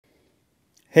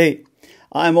Hey,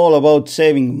 I'm all about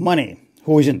saving money.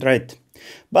 Who isn't, right?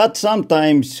 But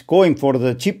sometimes going for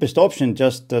the cheapest option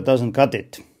just doesn't cut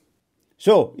it.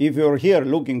 So, if you're here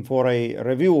looking for a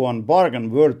review on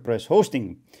bargain WordPress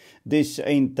hosting, this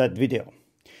ain't that video.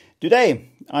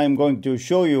 Today, I'm going to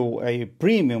show you a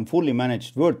premium fully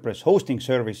managed WordPress hosting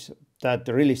service that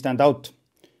really stands out.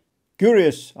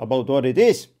 Curious about what it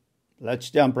is? Let's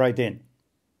jump right in.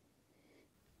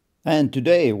 And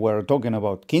today we're talking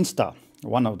about Kinsta,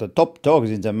 one of the top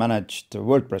dogs in the managed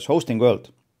WordPress hosting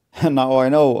world. Now I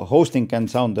know hosting can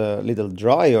sound a little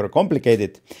dry or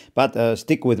complicated, but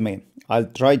stick with me. I'll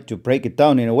try to break it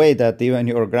down in a way that even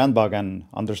your grandpa can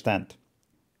understand.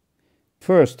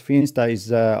 First, Kinsta is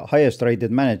the highest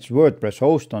rated managed WordPress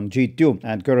host on G2,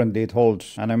 and currently it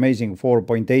holds an amazing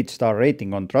 4.8 star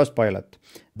rating on Trustpilot.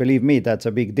 Believe me, that's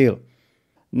a big deal.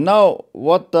 Now,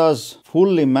 what does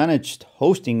fully managed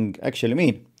hosting actually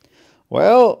mean?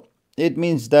 Well, it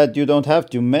means that you don't have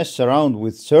to mess around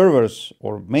with servers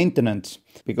or maintenance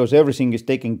because everything is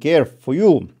taken care of for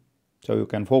you. So you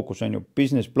can focus on your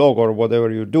business blog or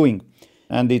whatever you're doing,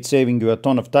 and it's saving you a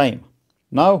ton of time.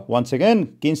 Now, once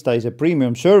again, Kinsta is a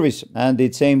premium service and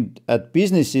it's aimed at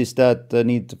businesses that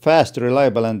need fast,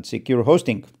 reliable and secure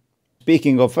hosting.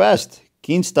 Speaking of fast,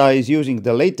 Kinsta is using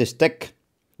the latest tech.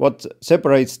 What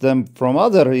separates them from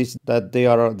others is that they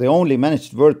are the only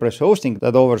managed WordPress hosting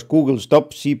that offers Google's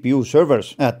top CPU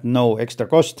servers at no extra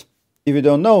cost. If you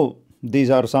don't know, these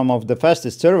are some of the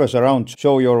fastest servers around,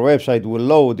 so your website will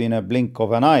load in a blink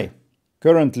of an eye.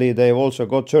 Currently, they've also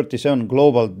got 37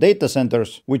 global data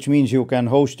centers, which means you can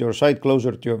host your site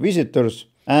closer to your visitors,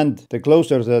 and the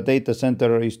closer the data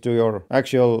center is to your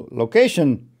actual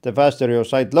location, the faster your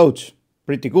site loads.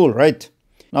 Pretty cool, right?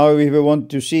 Now, if you want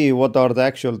to see what are the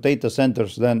actual data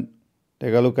centers, then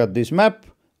take a look at this map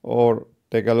or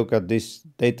take a look at this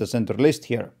data center list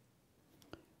here.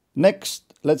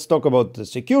 Next, let's talk about the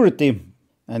security.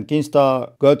 And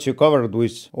Kinsta got you covered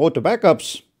with auto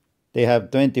backups. They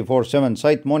have 24/7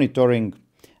 site monitoring,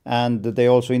 and they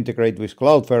also integrate with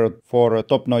Cloudflare for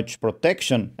top-notch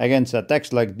protection against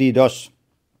attacks like DDoS.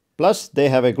 Plus, they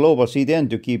have a global CDN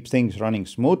to keep things running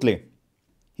smoothly.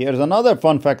 Here's another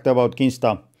fun fact about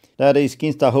Kinsta. That is,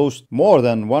 Kinsta hosts more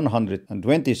than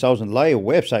 120,000 live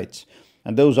websites.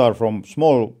 And those are from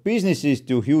small businesses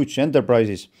to huge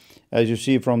enterprises. As you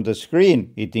see from the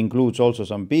screen, it includes also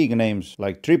some big names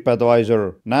like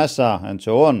TripAdvisor, NASA, and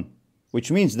so on.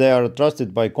 Which means they are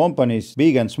trusted by companies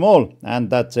big and small, and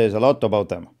that says a lot about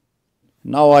them.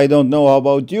 Now, I don't know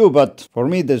about you, but for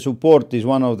me the support is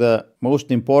one of the most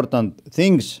important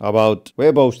things about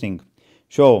web hosting.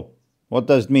 So, what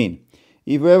does it mean?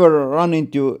 If you ever run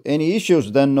into any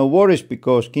issues, then no worries,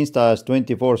 because Kinsta has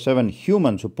 24/7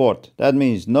 human support. That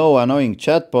means no annoying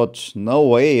chatbots,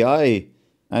 no AI,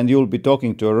 and you'll be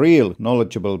talking to real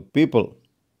knowledgeable people.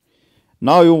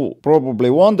 Now you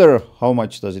probably wonder, how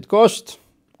much does it cost?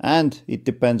 And it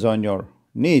depends on your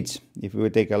needs. If we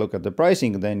take a look at the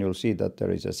pricing, then you'll see that there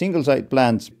is a single site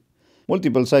plans,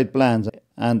 multiple site plans,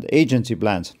 and agency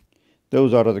plans.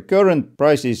 Those are the current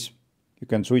prices. You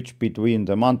can switch between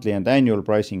the monthly and annual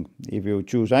pricing. If you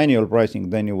choose annual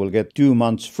pricing, then you will get 2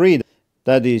 months free.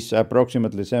 That is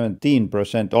approximately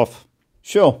 17% off.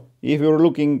 So, if you're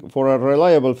looking for a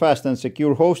reliable, fast and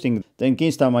secure hosting, then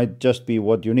Kinsta might just be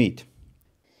what you need.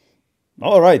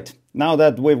 Alright, now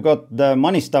that we've got the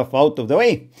money stuff out of the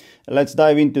way, let's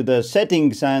dive into the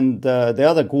settings and the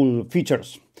other cool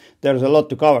features. There's a lot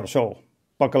to cover, so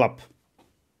buckle up.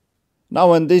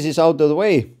 Now when this is out of the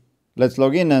way, let's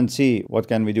log in and see what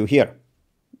can we do here.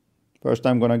 First,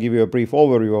 I'm going to give you a brief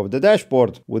overview of the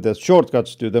dashboard with the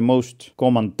shortcuts to the most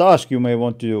common task you may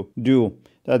want to do.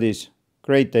 That is,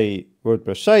 create a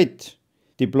WordPress site,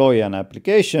 deploy an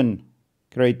application,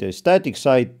 create a static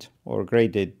site, or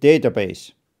create a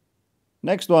database.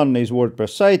 Next one is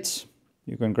WordPress sites.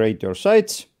 You can create your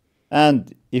sites.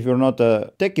 And if you're not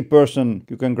a techie person,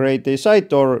 you can create a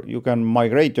site or you can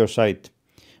migrate your site.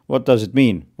 What does it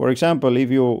mean? For example,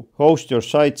 if you host your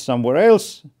site somewhere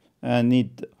else and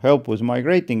need help with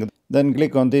migrating, then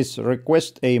click on this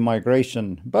Request a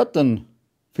Migration button,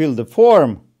 fill the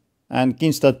form, and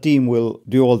Kinsta team will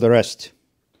do all the rest.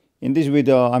 In this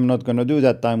video, I'm not going to do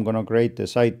that. I'm going to create the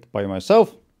site by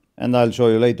myself, and I'll show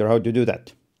you later how to do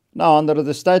that. Now, under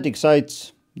the static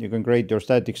sites, you can create your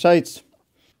static sites.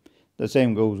 The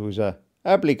same goes with the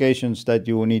applications that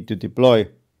you need to deploy,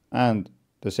 and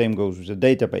the same goes with the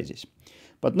databases.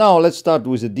 But now let's start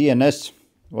with the DNS.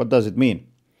 What does it mean?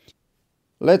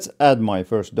 Let's add my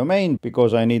first domain,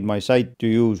 because I need my site to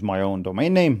use my own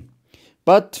domain name.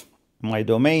 But my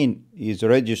domain is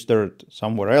registered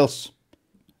somewhere else.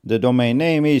 The domain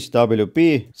name is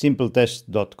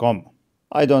wpsimpletest.com.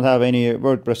 I don't have any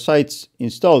WordPress sites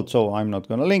installed, so I'm not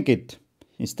gonna link it.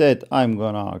 Instead, I'm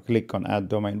gonna click on Add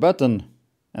Domain button,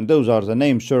 and those are the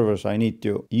name servers I need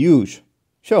to use.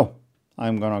 So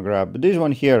I'm gonna grab this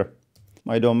one here.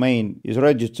 My domain is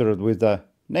registered with the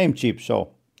Namecheap,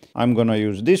 so I'm gonna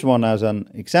use this one as an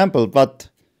example, but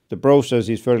the process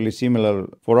is fairly similar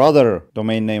for other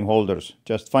domain name holders.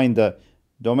 Just find the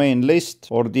domain list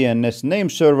or DNS name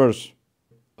servers,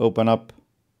 open up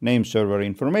name server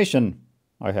information.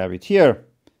 I have it here.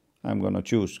 I'm gonna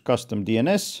choose custom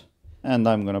DNS and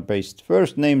I'm gonna paste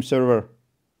first name server,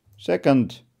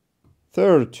 second,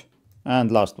 third,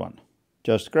 and last one.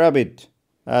 Just grab it,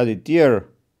 add it here,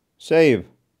 save,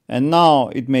 and now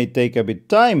it may take a bit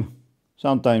time.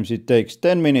 Sometimes it takes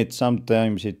 10 minutes,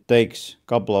 sometimes it takes a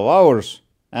couple of hours,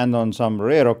 and on some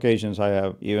rare occasions I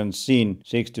have even seen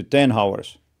 6 to 10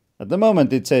 hours. At the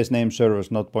moment it says name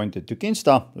servers not pointed to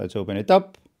Kinsta. Let's open it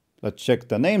up. Let's check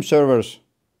the name servers.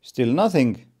 Still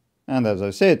nothing, and as I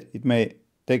said, it may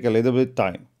take a little bit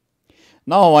time.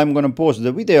 Now I'm gonna pause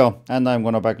the video and I'm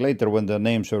gonna back later when the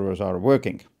name servers are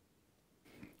working.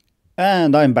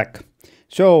 And I'm back.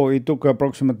 So it took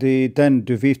approximately 10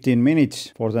 to 15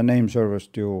 minutes for the name servers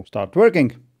to start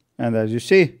working. And as you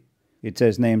see, it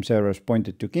says name servers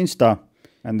pointed to Kinsta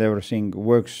and everything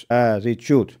works as it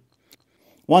should.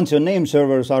 Once your name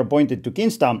servers are pointed to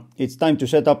Kinsta, it's time to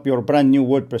set up your brand new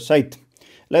WordPress site.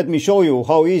 Let me show you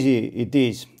how easy it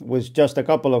is with just a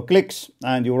couple of clicks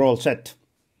and you're all set.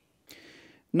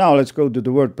 Now let's go to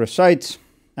the WordPress sites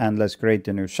and let's create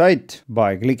a new site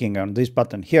by clicking on this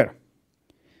button here.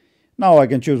 Now I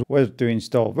can choose whether to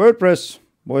install WordPress,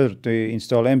 whether to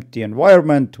install empty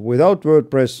environment without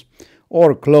WordPress,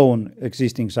 or clone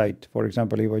existing site. For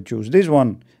example, if I choose this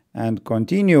one and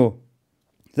continue,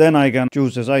 then I can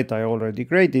choose the site I already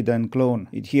created and clone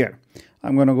it here.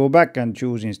 I'm going to go back and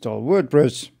choose install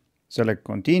WordPress, select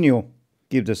continue,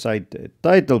 give the site a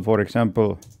title, for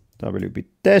example, WP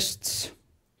tests.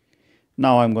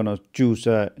 Now I'm going to choose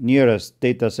a nearest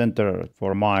data center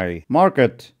for my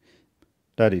market.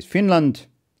 That is Finland.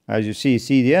 As you see,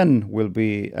 CDN will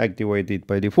be activated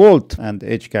by default and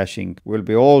edge caching will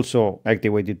be also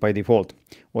activated by default.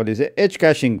 What is edge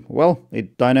caching? Well,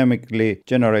 it dynamically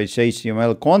generates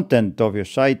HTML content of your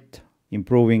site,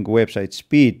 improving website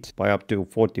speed by up to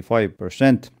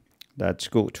 45%. That's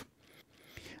good.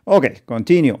 Okay,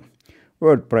 continue.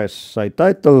 WordPress site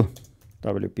title,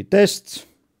 WP tests,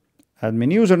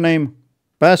 admin username,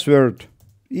 password,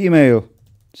 email.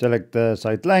 Select the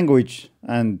site language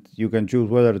and you can choose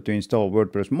whether to install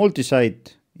WordPress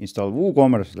multi-site, install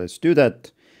WooCommerce, let's do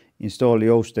that, install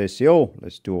Yoast SEO,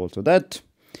 let's do also that,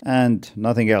 and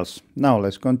nothing else. Now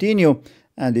let's continue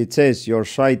and it says your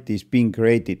site is being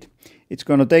created. It's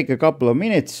going to take a couple of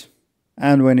minutes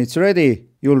and when it's ready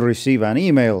you'll receive an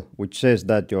email which says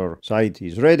that your site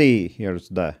is ready. Here's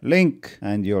the link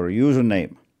and your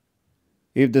username.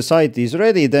 If the site is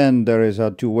ready, then there is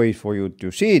two ways for you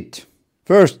to see it.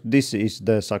 First, this is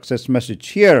the success message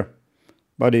here,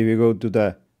 but if you go to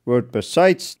the WordPress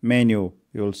sites menu,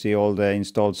 you'll see all the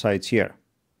installed sites here.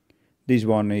 This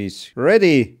one is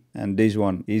ready and this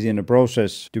one is in the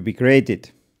process to be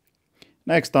created.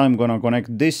 Next, I'm gonna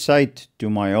connect this site to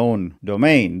my own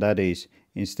domain. That is,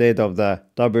 instead of the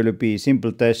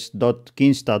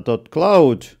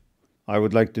wpsimpletest.kinsta.cloud, I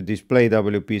would like to display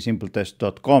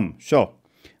wpsimpletest.com. So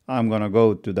I'm gonna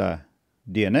go to the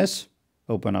DNS.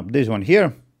 Open up this one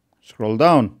here, scroll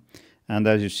down, and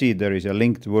as you see there is a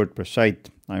linked WordPress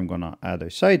site. I'm gonna add a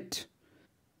site,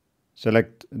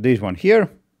 select this one here,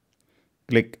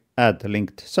 click add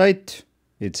linked site.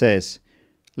 It says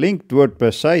linked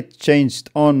WordPress site changed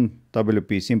on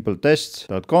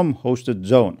wpsimpletests.com hosted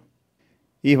zone.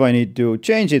 If I need to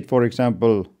change it, for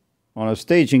example, on a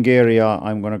staging area,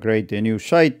 I'm gonna create a new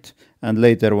site and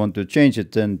later want to change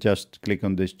it, then just click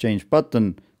on this change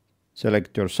button,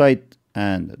 select your site,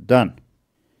 and done.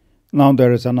 Now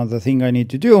there is another thing I need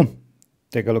to do.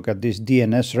 Take a look at this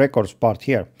DNS records part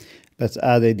here. Let's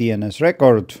add a DNS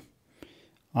record.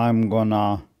 I'm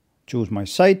gonna choose my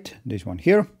site, this one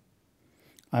here.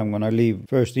 I'm gonna leave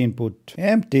first input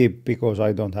empty because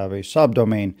I don't have a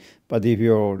subdomain, but if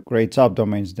you create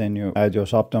subdomains, then you add your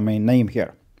subdomain name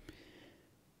here.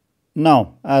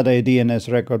 Now add a DNS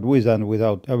record with and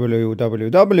without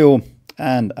www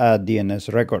and add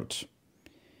DNS records.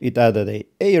 It added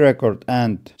a record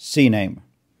and CNAME.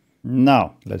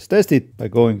 Now let's test it by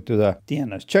going to the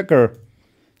DNS checker.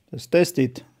 Let's test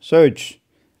it, search,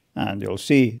 and you'll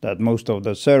see that most of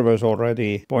the servers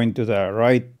already point to the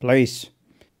right place.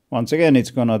 Once again,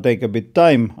 it's gonna take a bit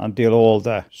time until all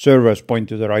the servers point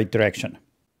to the right direction.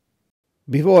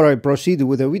 Before I proceed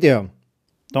with the video,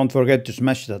 don't forget to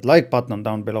smash that like button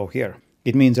down below here.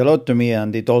 It means a lot to me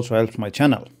and it also helps my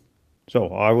channel. So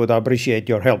I would appreciate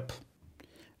your help.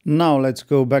 Now let's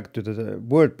go back to the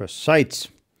WordPress sites.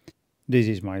 This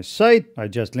is my site. I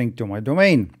just linked to my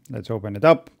domain. Let's open it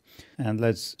up and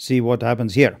let's see what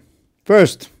happens here.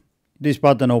 First, this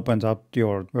button opens up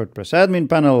your WordPress admin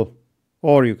panel,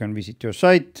 or you can visit your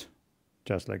site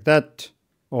just like that,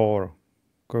 or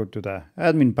go to the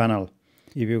admin panel.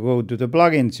 If you go to the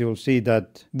plugins, you'll see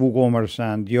that WooCommerce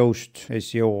and Yoast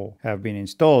SEO have been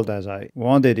installed as I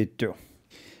wanted it to.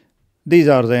 These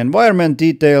are the environment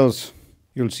details.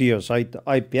 You'll see your site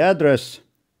IP address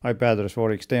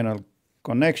for external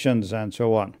connections, and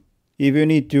so on. If you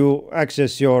need to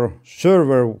access your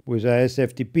server with a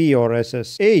SFTP or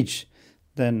SSH,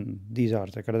 then these are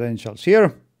the credentials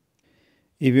here.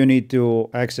 If you need to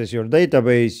access your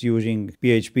database using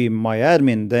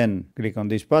phpMyAdmin, then click on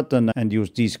this button and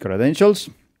use these credentials.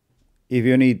 If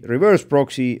you need reverse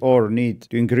proxy or need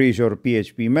to increase your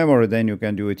PHP memory, then you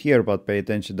can do it here, but pay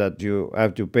attention that you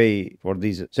have to pay for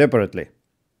these separately.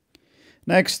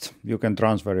 Next, you can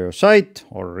transfer your site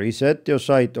or reset your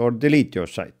site or delete your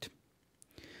site.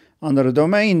 Under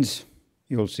domains,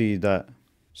 you'll see the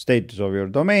status of your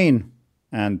domain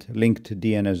and linked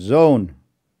DNS zone.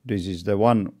 This is the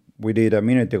one we did a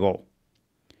minute ago.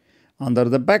 Under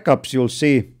the backups, you'll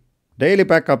see daily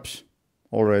backups.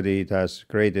 Already it has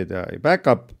created a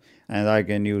backup, and I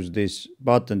can use this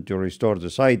button to restore the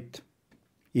site.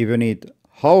 If you need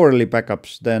hourly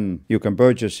backups, then you can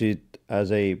purchase it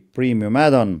as a premium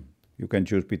add-on. You can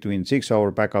choose between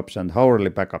 6-hour backups and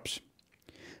hourly backups.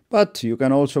 But you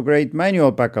can also create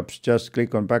manual backups. Just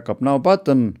click on Backup Now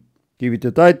button, give it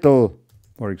a title,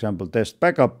 for example, Test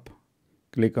Backup.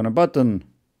 Click on a button,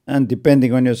 and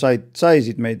depending on your site size,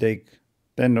 it may take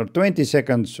 10 or 20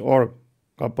 seconds or a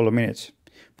couple of minutes.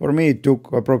 For me, it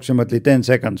took approximately 10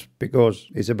 seconds because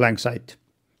it's a blank site.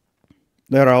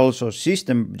 There are also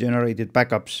system-generated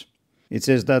backups. It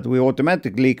says that we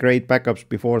automatically create backups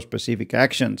before specific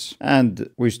actions, and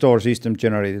we store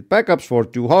system-generated backups for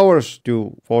 2 hours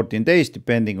to 14 days,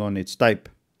 depending on its type.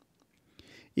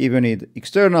 If you need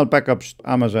external backups,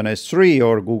 Amazon S3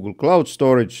 or Google Cloud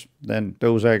Storage, then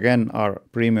those again are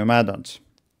premium add-ons.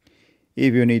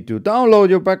 If you need to download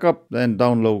your backup, then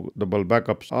downloadable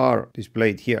backups are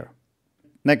displayed here.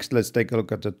 Next, let's take a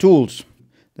look at the tools.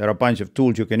 There are a bunch of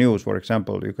tools you can use. For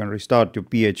example, you can restart your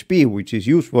PHP, which is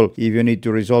useful if you need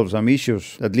to resolve some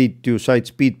issues that lead to site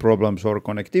speed problems or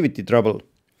connectivity trouble.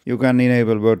 You can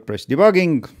enable WordPress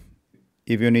debugging.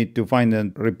 If you need to find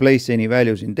and replace any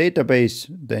values in database,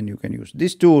 then you can use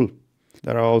this tool.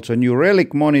 There are also New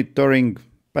Relic monitoring,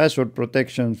 password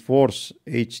protection, force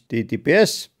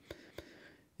HTTPS.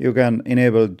 You can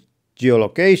enable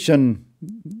geolocation.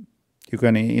 You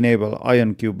can enable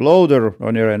IonCube Loader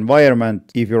on your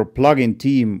environment if your plugin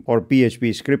team or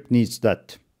PHP script needs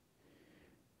that.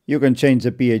 You can change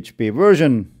the PHP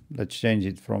version. Let's change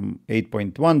it from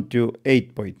 8.1 to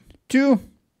 8.2.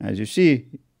 As you see,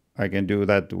 I can do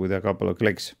that with a couple of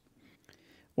clicks.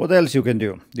 What else you can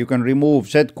do? You can remove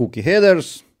set cookie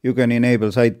headers. You can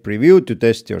enable site preview to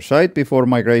test your site before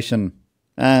migration.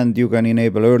 And you can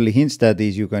enable early hints, that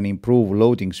is, you can improve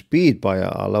loading speed by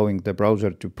allowing the browser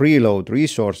to preload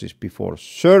resources before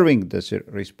serving the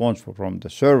response from the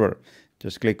server.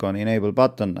 Just click on Enable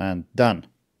button and done.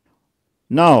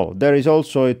 Now, there is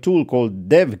also a tool called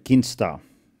Dev Kinsta.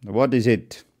 What is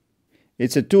it?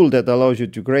 It's a tool that allows you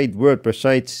to create WordPress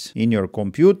sites in your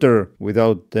computer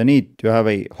without the need to have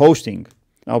a hosting.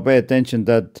 Now pay attention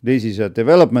that this is a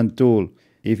development tool.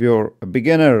 If you're a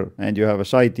beginner and you have a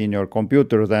site in your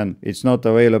computer, then it's not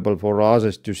available for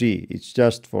others to see. It's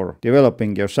just for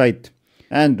developing your site.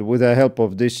 And with the help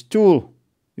of this tool,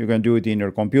 you can do it in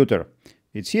your computer.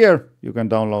 It's here. You can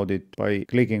download it by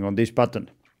clicking on this button.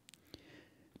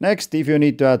 Next, if you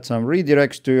need to add some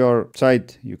redirects to your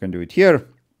site, you can do it here.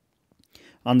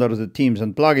 Under the themes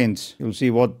and plugins, you'll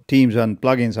see what themes and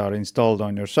plugins are installed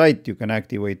on your site. You can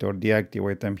activate or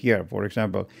deactivate them here. For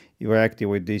example, if I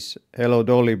activate this Hello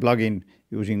Dolly plugin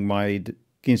using my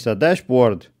Kinsta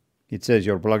dashboard, it says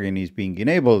your plugin is being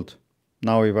enabled.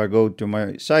 Now if I go to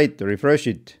my site, refresh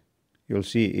it, you'll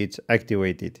see it's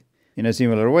activated. In a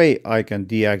similar way, I can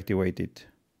deactivate it.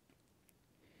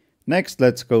 Next,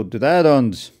 let's go to the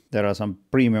add-ons. There are some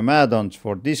premium add-ons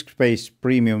for disk space,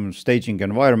 premium staging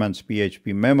environments,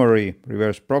 PHP memory,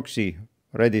 reverse proxy,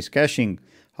 Redis caching,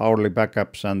 hourly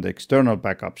backups, and external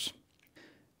backups.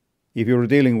 If you're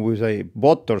dealing with a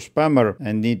bot or spammer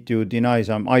and need to deny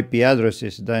some IP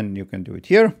addresses, then you can do it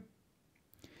here.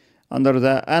 Under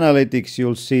the analytics,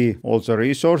 you'll see also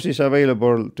resources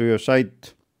available to your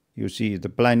site. You see the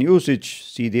plan usage,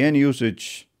 CDN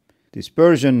usage,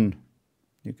 dispersion.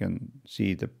 You can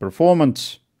see the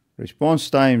performance, response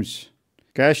times,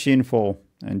 cache info,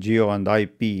 and geo and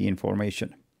IP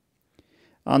information.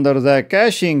 Under the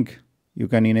caching, you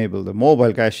can enable the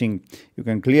mobile caching. You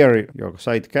can clear your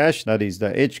site cache, that is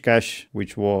the edge cache,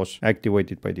 which was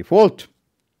activated by default.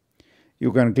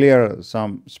 You can clear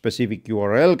some specific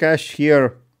URL cache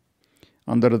here.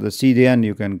 Under the CDN,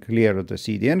 you can clear the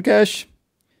CDN cache.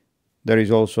 There is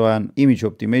also an image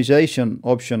optimization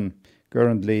option.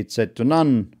 Currently it's set to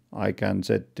none. I can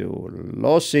set to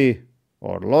lossy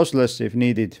or lossless if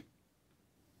needed.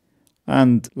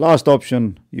 And last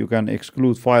option, you can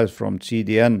exclude files from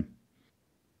CDN.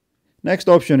 Next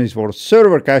option is for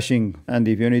server caching, and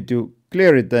if you need to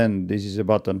clear it, then this is a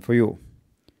button for you.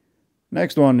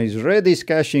 Next one is Redis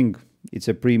caching. It's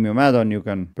a premium add-on, you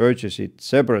can purchase it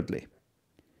separately.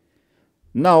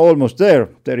 Now almost there.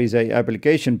 There is a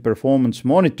application performance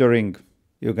monitoring.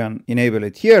 You can enable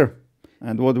it here.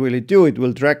 And what will it do? It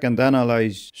will track and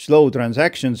analyze slow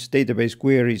transactions, database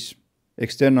queries,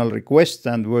 external requests,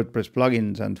 and WordPress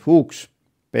plugins and hooks.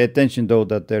 Pay attention though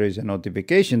that there is a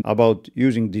notification about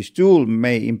using this tool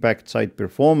may impact site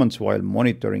performance while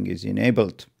monitoring is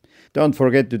enabled. Don't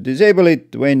forget to disable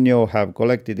it when you have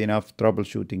collected enough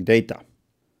troubleshooting data.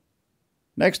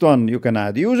 Next one, you can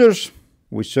add users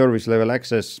with service level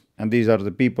access, and these are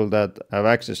the people that have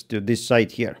access to this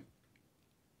site here.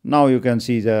 Now you can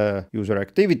see the user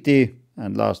activity,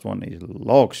 and last one is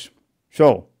logs.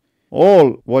 So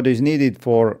all what is needed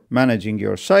for managing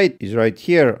your site is right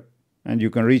here, and you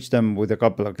can reach them with a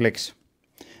couple of clicks.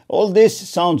 All this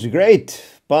sounds great,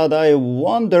 but I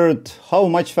wondered how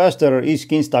much faster is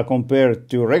Kinsta compared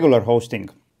to regular hosting.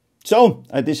 So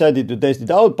I decided to test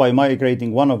it out by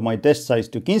migrating one of my test sites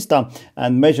to Kinsta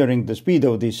and measuring the speed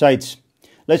of these sites.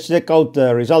 Let's check out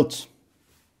the results.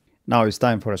 Now it's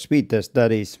time for a speed test.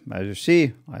 That is, as you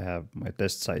see, I have my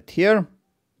test site here.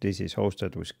 This is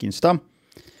hosted with Kinsta.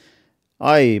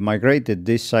 I migrated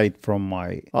this site from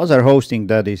my other hosting,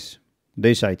 that is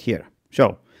this site here.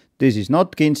 So this is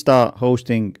not Kinsta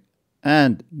hosting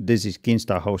and this is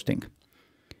Kinsta hosting.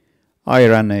 I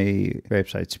ran a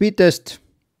website speed test.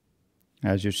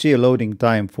 As you see, loading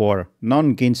time for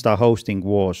non-Kinsta hosting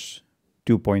was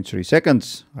 2.3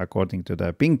 seconds according to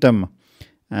the pingdom.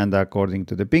 And according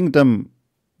to the pingdom,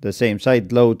 the same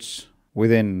site loads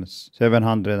within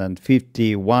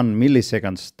 751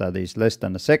 milliseconds, that is less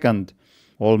than a second,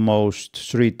 almost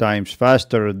 3 times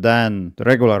faster than the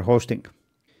regular hosting.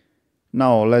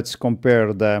 Now let's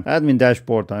compare the admin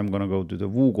dashboard. I'm going to go to the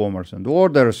WooCommerce and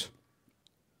orders.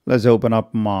 Let's open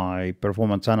up my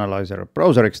Performance Analyzer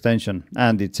browser extension,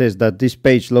 and it says that this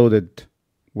page loaded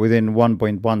within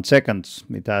 1.1 seconds.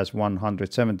 It has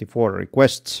 174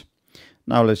 requests.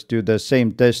 Now let's do the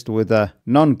same test with a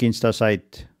non-Kinsta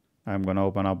site. I'm going to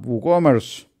open up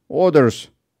WooCommerce, orders.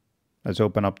 Let's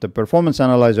open up the Performance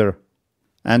Analyzer.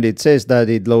 And it says that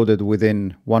it loaded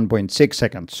within 1.6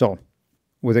 seconds. So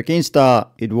with a Kinsta,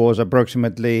 it was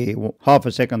approximately half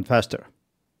a second faster.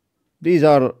 These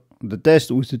are the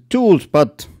tests with the tools,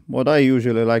 but what I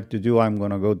usually like to do, I'm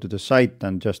going to go to the site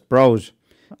and just browse.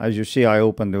 As you see, I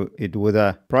opened it with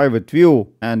a private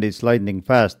view and it's lightning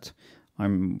fast.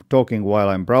 I'm talking while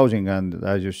I'm browsing, and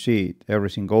as you see,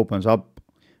 everything opens up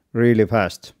really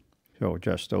fast. So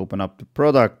just open up the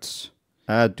products,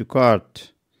 add to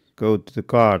cart, go to the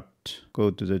cart,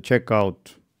 go to the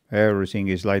checkout. Everything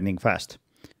is lightning fast.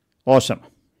 Awesome.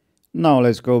 Now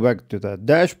let's go back to the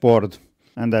dashboard.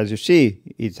 And as you see,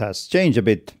 it has changed a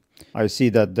bit. I see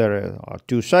that there are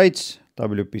 2 sites,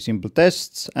 WP Simple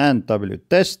Tests and W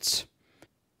Tests.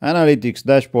 Analytics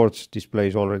dashboards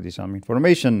displays already some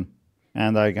information,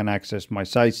 and I can access my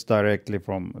sites directly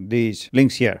from these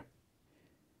links here.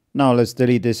 Now let's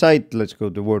delete the site. Let's go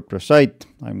to WordPress site.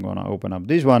 I'm going to open up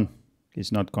this one.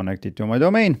 It's not connected to my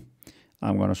domain.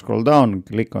 I'm going to scroll down,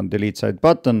 click on delete site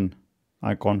button.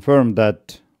 I confirm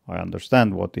that I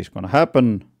understand what is going to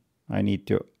happen. I need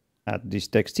to add this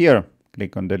text here.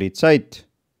 Click on delete site.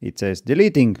 It says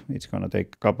deleting. It's going to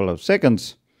take a couple of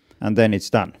seconds and then it's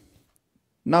done.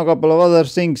 Now a couple of other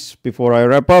things before I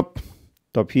wrap up.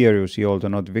 Top here you see all the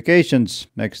notifications.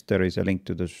 Next there is a link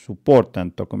to the support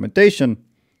and documentation.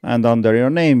 And under your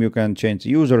name you can change the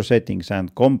user settings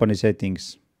and company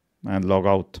settings and log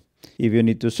out. If you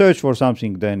need to search for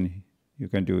something, then you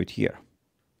can do it here.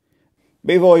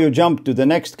 Before you jump to the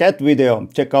next cat video,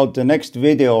 check out the next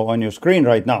video on your screen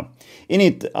right now. In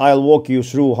it, I'll walk you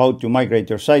through how to migrate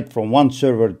your site from one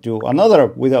server to another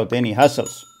without any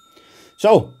hassles.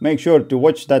 So make sure to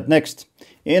watch that next.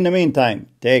 In the meantime,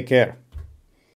 take care.